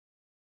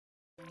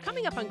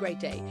Coming up on Great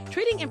Day,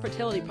 treating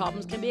infertility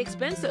problems can be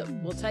expensive.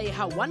 We'll tell you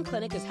how one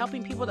clinic is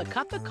helping people to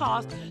cut the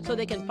cost so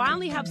they can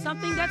finally have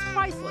something that's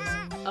priceless,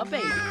 a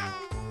baby.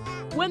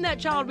 When that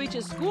child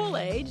reaches school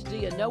age, do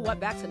you know what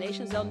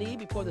vaccinations they'll need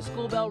before the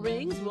school bell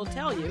rings? We'll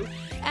tell you.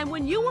 And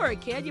when you were a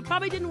kid, you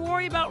probably didn't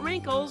worry about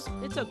wrinkles.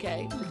 It's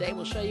okay. Today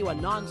we'll show you a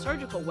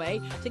non-surgical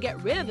way to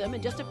get rid of them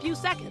in just a few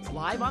seconds,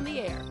 live on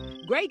the air.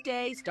 Great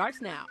Day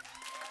starts now.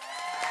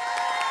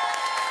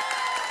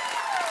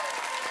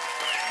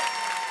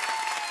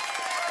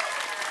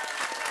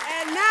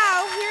 And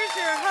now, here's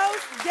your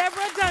host,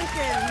 Deborah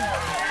Duncan.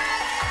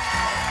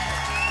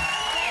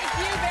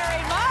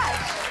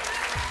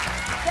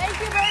 Thank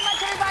you very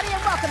much, everybody,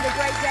 and welcome to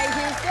Great Day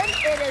Houston.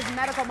 It is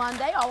Medical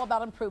Monday, all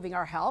about improving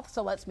our health.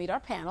 So let's meet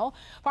our panel.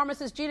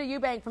 Pharmacist Gina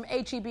Eubank from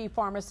HEB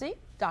Pharmacy.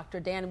 Dr.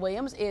 Dan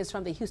Williams is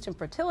from the Houston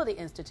Fertility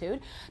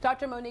Institute.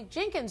 Dr. Monique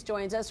Jenkins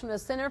joins us from the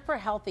Center for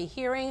Healthy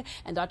Hearing.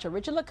 And Dr.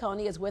 Richard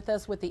Laconi is with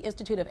us with the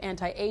Institute of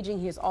Anti-Aging.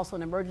 He is also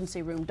an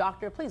emergency room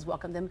doctor. Please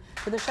welcome them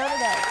to the show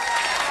today.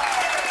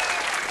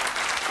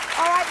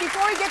 All right,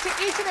 before we get to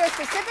each of their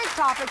specific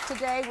topics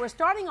today, we're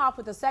starting off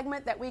with a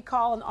segment that we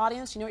call an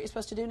audience. You know what you're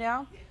supposed to do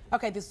now?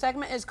 Okay, this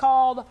segment is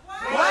called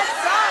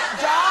What's Up,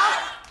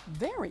 Doc?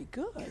 Very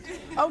good.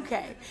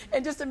 Okay,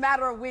 in just a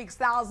matter of weeks,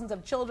 thousands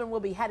of children will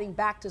be heading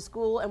back to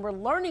school, and we're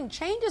learning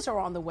changes are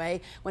on the way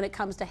when it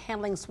comes to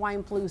handling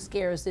swine flu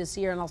scares this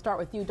year. And I'll start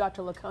with you,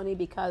 Dr. Laconi,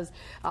 because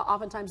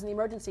oftentimes in the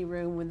emergency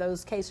room, when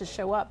those cases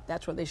show up,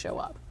 that's where they show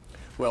up.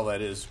 Well,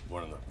 that is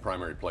one of the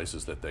primary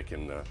places that they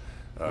can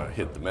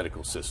hit the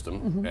medical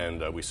system,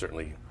 and we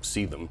certainly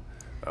see them.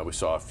 We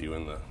saw a few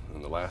in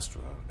the last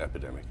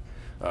epidemic.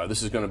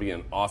 This is going to be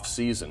an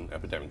off-season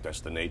epidemic.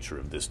 That's the nature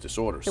of this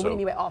disorder. So what do you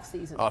mean by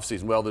off-season?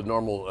 Off-season. Well, the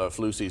normal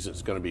flu season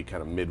is going to be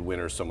kind of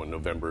midwinter, somewhat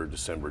November,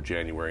 December,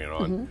 January, and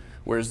on.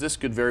 Whereas this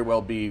could very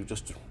well be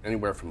just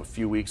anywhere from a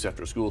few weeks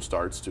after school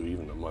starts to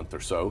even a month or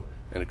so,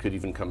 and it could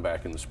even come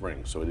back in the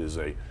spring. So it is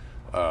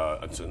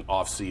it's an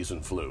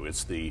off-season flu.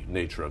 It's the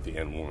nature of the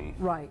N1.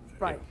 Right,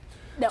 right.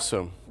 Now,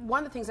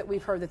 one of the things that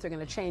we've heard that they're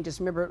going to change is,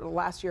 remember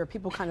last year,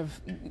 people kind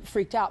of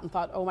freaked out and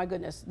thought, oh my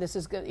goodness, this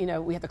is good. You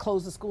know, we have to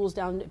close the schools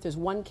down. If there's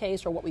one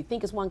case or what we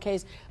think is one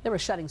case, they were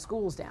shutting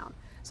schools down.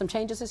 Some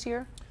changes this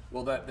year?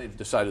 Well, they've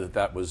decided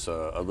that was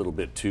a little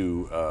bit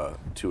too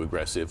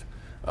aggressive.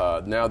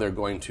 Now they're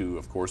going to,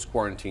 of course,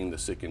 quarantine the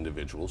sick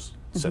individuals,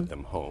 set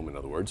them home, in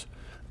other words,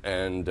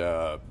 and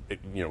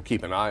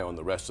keep an eye on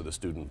the rest of the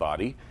student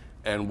body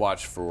and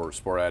watch for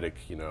sporadic,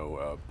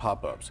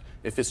 pop-ups.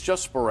 If it's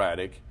just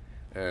sporadic,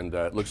 and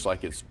it looks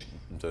like it's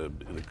the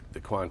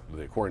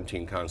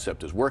quarantine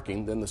concept is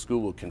working, then the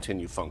school will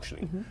continue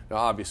functioning. Now,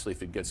 obviously,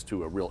 if it gets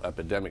to a real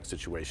epidemic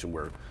situation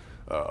where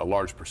a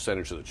large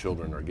percentage of the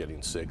children are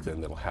getting sick,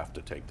 then they'll have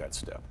to take that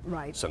step.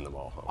 Right. Send them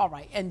all home. All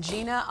right. And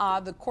Gina,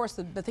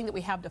 the thing that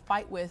we have to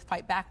fight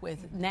back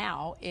with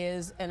now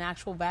is an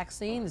actual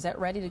vaccine. Is that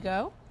ready to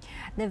go?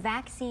 The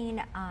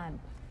vaccine,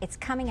 it's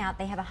coming out.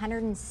 They have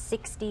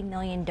 160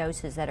 million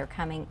doses that are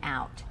coming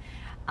out.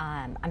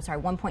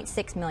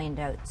 1.6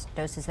 million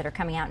doses that are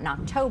coming out in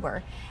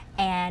October.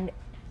 And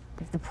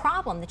the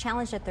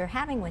challenge that they're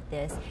having with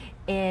this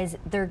is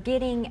they're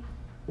getting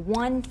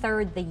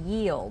 1/3 the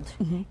yield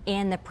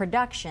in the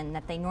production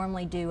that they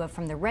normally do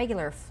from the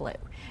regular flu.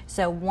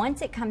 So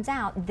once it comes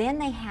out, then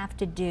they have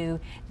to do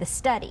the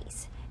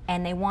studies,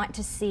 and they want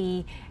to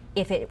see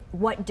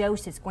what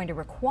dose it's going to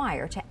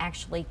require to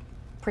actually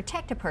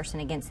protect a person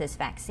against this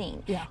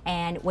vaccine. Yeah.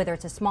 And whether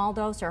it's a small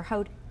dose or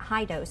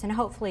high dose, and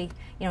hopefully,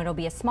 it'll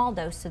be a small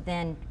dose, so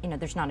then,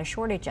 there's not a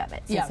shortage of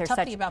it. Yeah, tough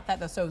thing about that,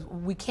 though, so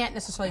we can't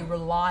necessarily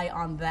rely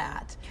on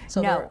that.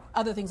 So there are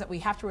other things that we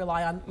have to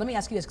rely on. Let me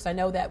ask you this, because I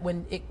know that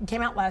when it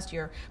came out last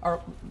year,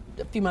 or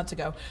a few months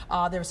ago,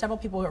 there were several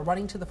people who are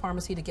running to the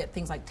pharmacy to get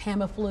things like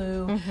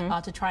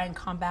Tamiflu to try and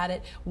combat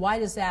it. Why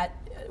does that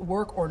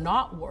work or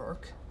not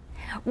work?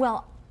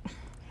 Well,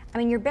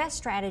 your best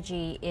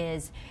strategy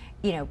is,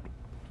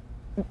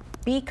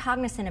 be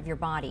cognizant of your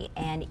body,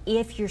 and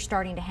if you're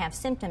starting to have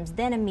symptoms,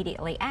 then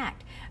immediately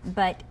act.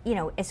 But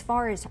as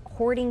far as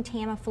hoarding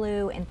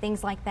Tamiflu and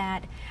things like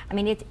that,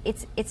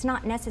 it's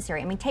not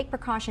necessary. Take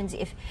precautions.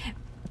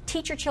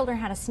 Teach your children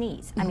how to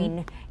sneeze.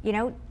 When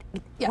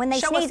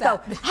they sneeze,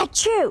 go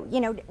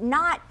achoo.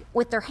 Not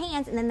with their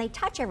hands, and then they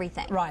touch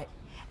everything. Right.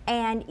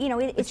 And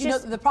it's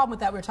just the problem with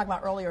that we were talking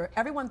about earlier.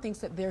 Everyone thinks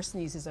that their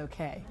sneeze is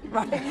okay,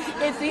 right?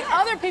 It's the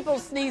other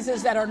people's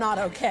sneezes that are not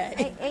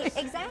okay.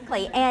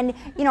 Exactly, and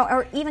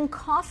or even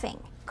cough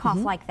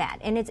like that.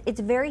 And it's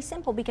very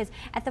simple, because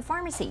at the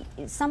pharmacy,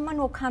 someone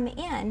will come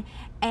in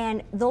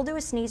and they'll do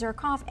a sneeze or a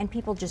cough, and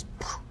people just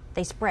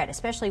they spread,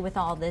 especially with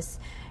all this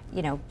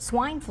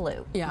swine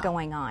flu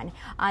going on.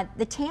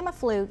 The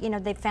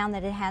Tamiflu, they've found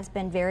that it has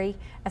been very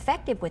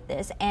effective with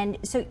this. And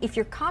so if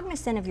you're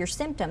cognizant of your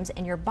symptoms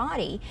and your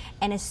body,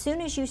 and as soon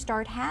as you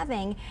start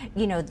having,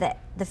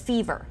 the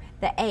fever,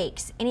 the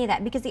aches, any of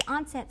that, because the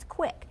onset's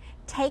quick,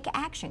 take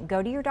action.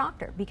 Go to your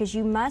doctor, because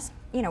you must,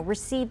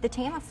 receive the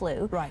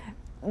Tamiflu. Right.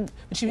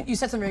 But you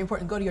said something very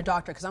important. Go to your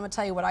doctor, because I'm going to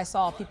tell you what I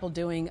saw people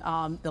doing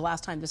the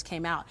last time this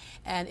came out.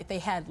 And if they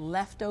had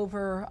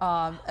leftover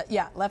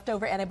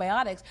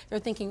antibiotics, they're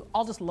thinking,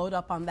 I'll just load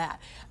up on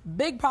that.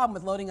 Big problem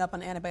with loading up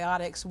on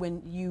antibiotics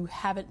when you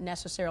haven't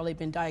necessarily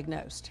been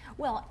diagnosed.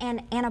 Well,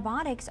 and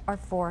antibiotics are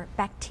for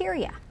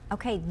bacteria.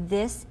 Okay,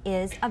 this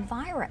is a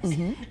virus.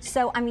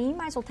 So, I mean, you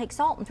might as well take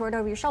salt and throw it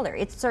over your shoulder.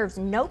 It serves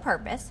no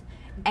purpose,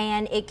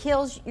 and it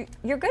kills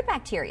your good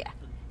bacteria.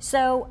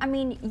 So, I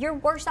mean, you're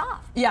worse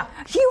off. Yeah.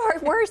 You are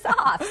worse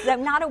off. So,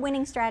 not a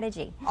winning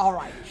strategy. All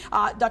right.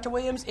 Dr.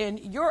 Williams, in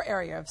your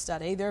area of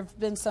study, there have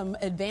been some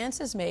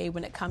advances made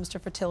when it comes to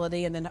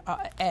fertility and then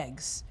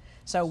eggs.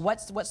 So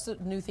what's the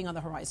new thing on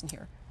the horizon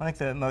here? I think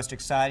the most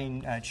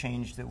exciting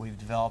change that we've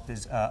developed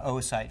is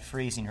oocyte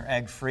freezing, or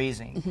egg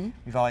freezing.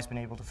 We've always been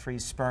able to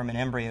freeze sperm and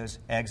embryos.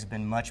 Eggs have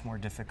been much more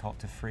difficult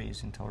to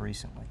freeze until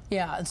recently.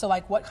 Yeah, and so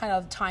like what kind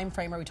of time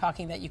frame are we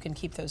talking that you can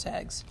keep those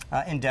eggs?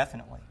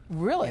 Indefinitely.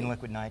 Really? In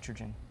liquid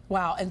nitrogen.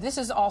 Wow, and this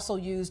is also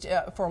used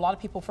for a lot of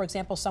people, for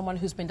example, someone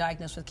who's been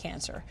diagnosed with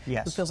cancer,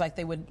 yes, who feels like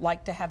they would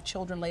like to have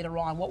children later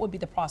on. What would be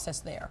the process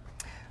there?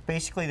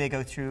 Basically, they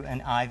go through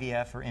an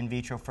IVF, or in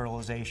vitro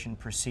fertilization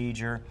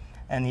procedure,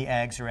 and the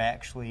eggs are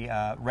actually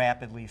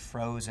rapidly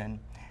frozen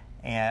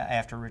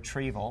after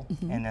retrieval,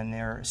 and then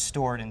they're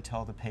stored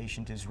until the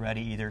patient is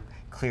ready, either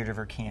cleared of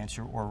her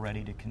cancer or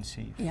ready to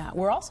conceive. Yeah,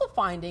 we're also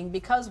finding,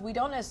 because we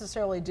don't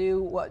necessarily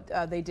do what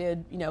they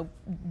did,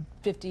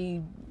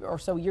 50 or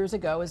so years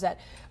ago, is that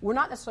we're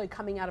not necessarily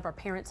coming out of our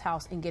parents'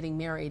 house and getting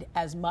married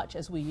as much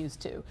as we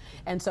used to.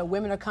 And so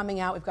women are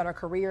coming out, we've got our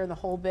career and the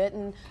whole bit,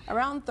 and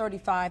around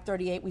 35,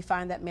 38, we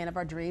find that man of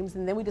our dreams,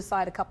 and then we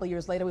decide a couple of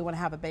years later we want to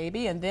have a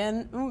baby, and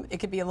then it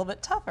could be a little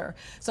bit tougher.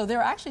 So there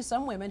are actually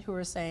some women who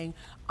are saying,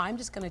 I'm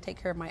just going to take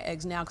care of my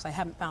eggs now because I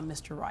haven't found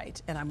Mr. Right,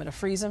 and I'm going to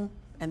freeze them,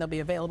 and they'll be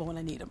available when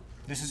I need them.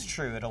 This is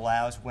true. It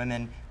allows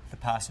women the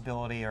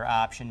possibility or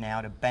option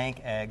now to bank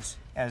eggs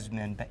as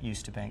men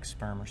used to bank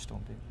sperm or still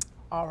do.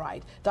 All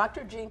right.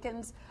 Dr.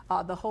 Jenkins,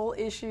 the whole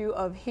issue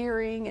of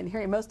hearing,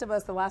 most of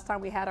us, the last time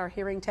we had our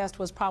hearing test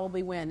was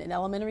probably when? In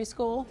elementary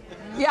school?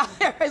 Yeah,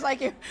 it's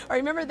like, I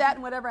remember that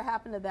and whatever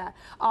happened to that.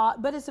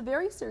 But it's a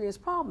very serious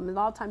problem. A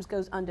lot of times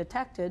goes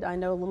undetected. I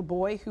know a little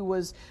boy who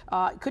was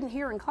couldn't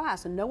hear in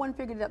class, and no one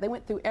figured it out. They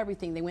went through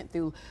everything. They went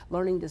through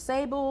learning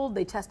disabled.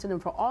 They tested him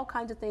for all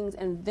kinds of things,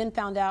 and then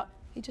found out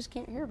he just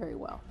can't hear very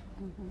well.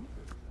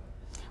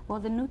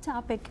 Well, the new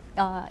topic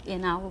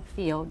in our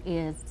field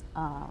is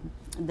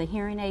the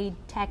hearing aid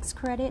tax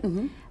credit.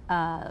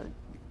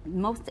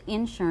 Most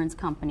insurance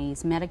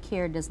companies,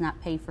 Medicare does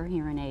not pay for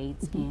hearing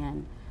aids,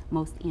 and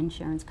most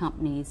insurance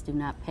companies do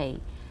not pay.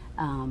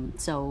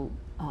 There's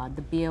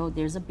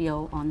a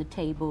bill on the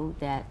table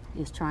that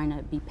is trying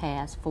to be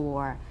passed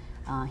for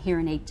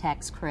hearing aid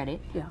tax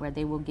credit, where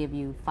they will give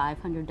you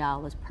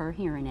 $500 per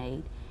hearing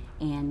aid,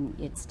 and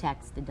it's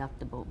tax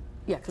deductible.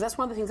 Yeah, because that's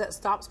one of the things that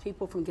stops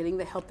people from getting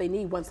the help they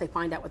need once they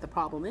find out what the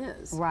problem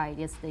is. Right,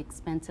 it's the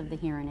expense of the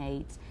hearing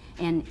aids,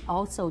 and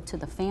also to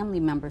the family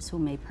members who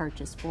may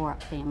purchase for a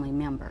family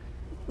member.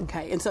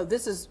 Okay, and so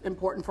this is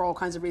important for all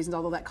kinds of reasons,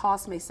 although that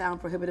cost may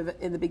sound prohibitive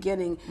in the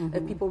beginning.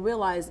 If people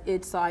realize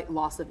it's like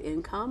loss of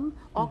income,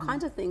 all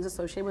kinds of things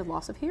associated with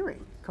loss of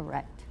hearing.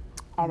 Correct.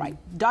 All right,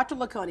 Dr.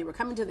 Laconi, we're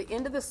coming to the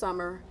end of the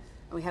summer.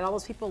 And we had all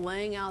those people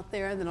laying out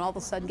there, and then all of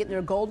a sudden getting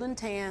their golden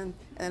tan,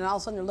 and then all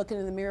of a sudden they're looking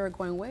in the mirror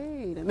going,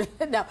 wait a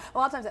minute. Now, a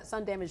lot of times that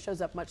sun damage shows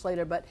up much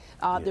later, but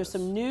there's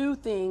some new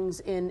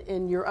things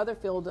in your other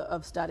field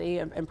of study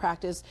and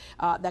practice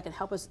that can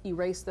help us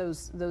erase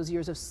those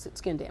years of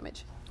skin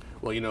damage.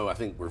 Well, I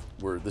think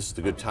this is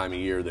the good time of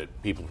year that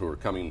people who are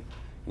coming,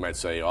 you might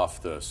say,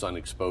 off the sun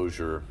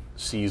exposure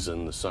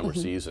season, the summer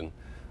season,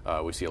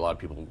 we see a lot of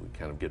people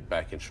kind of get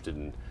back interested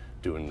in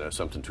doing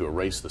something to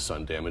erase the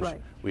sun damage.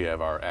 Right. We have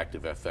our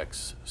Active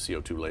FX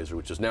CO2 laser,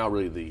 which is now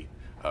really the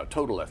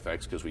Total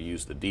FX, because we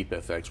use the Deep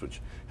FX,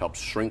 which helps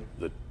shrink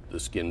the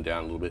skin down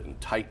a little bit and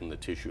tighten the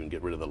tissue and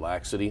get rid of the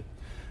laxity,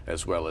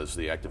 as well as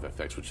the Active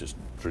FX, which is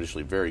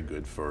traditionally very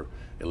good for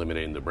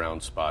eliminating the brown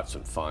spots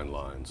and fine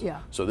lines. Yeah.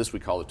 So this we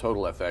call the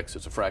Total FX.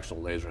 It's a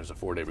fractional laser, has a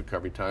 4-day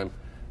recovery time.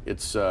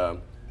 It's, I'd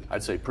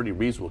say, pretty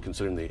reasonable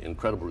considering the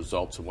incredible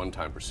results of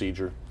one-time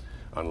procedure,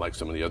 unlike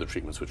some of the other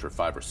treatments, which are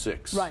 5 or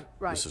 6. Right.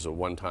 This is a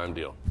one-time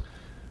deal.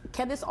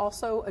 Can this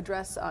also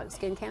address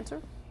skin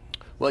cancer?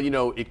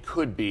 Well, it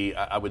could be.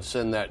 I would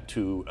send that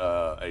to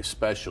a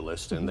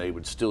specialist, and they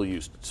would still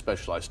use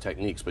specialized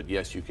techniques. But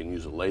yes, you can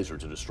use a laser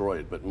to destroy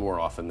it. But more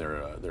often,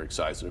 they're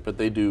excising it. But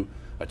they do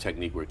a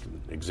technique where you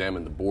can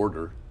examine the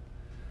border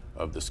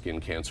of the skin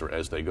cancer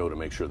as they go to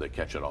make sure they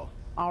catch it all.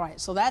 All right,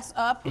 so that's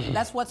up.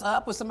 That's what's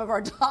up with some of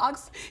our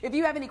docs. If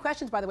you have any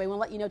questions, by the way, we'll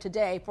let you know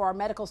today for our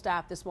medical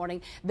staff this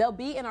morning. They'll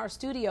be in our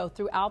studio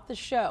throughout the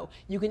show.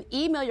 You can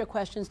email your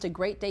questions to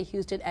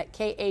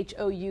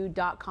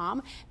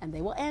greatdayhouston@khou.com, and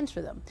they will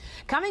answer them.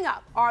 Coming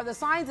up are the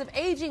signs of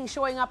aging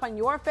showing up on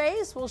your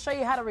face. We'll show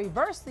you how to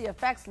reverse the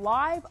effects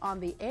live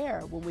on the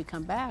air when we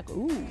come back.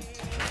 Ooh.